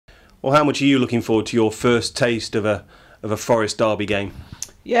Well, how much are you looking forward to your first taste of a Forest derby game?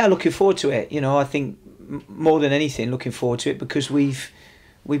 Yeah, looking forward to it. You know, I think more than anything, looking forward to it because we've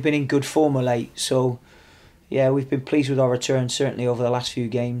been in good form of late. So yeah, we've been pleased with our return certainly over the last few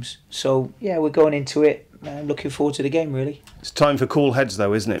games. So yeah, we're going into it looking forward to the game really. It's time for cool heads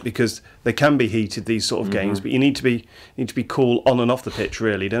though, isn't it? Because they can be heated, these sort of games, but you need to be cool on and off the pitch,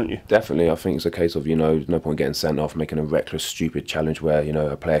 really, don't you? Definitely. I think it's a case of, no point getting sent off, making a reckless, stupid challenge where,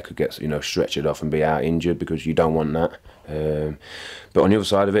 a player could get, stretchered off and be out injured, because you don't want that. But on the other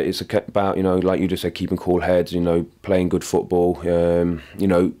side of it, it's about, like you just said, keeping cool heads, playing good football, a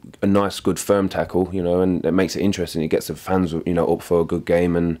nice, good, firm tackle, and it makes it interesting. It gets the fans, up for a good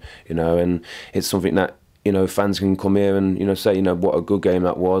game, and, and it's something that, fans can come here and, say, what a good game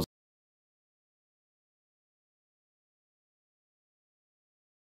that was.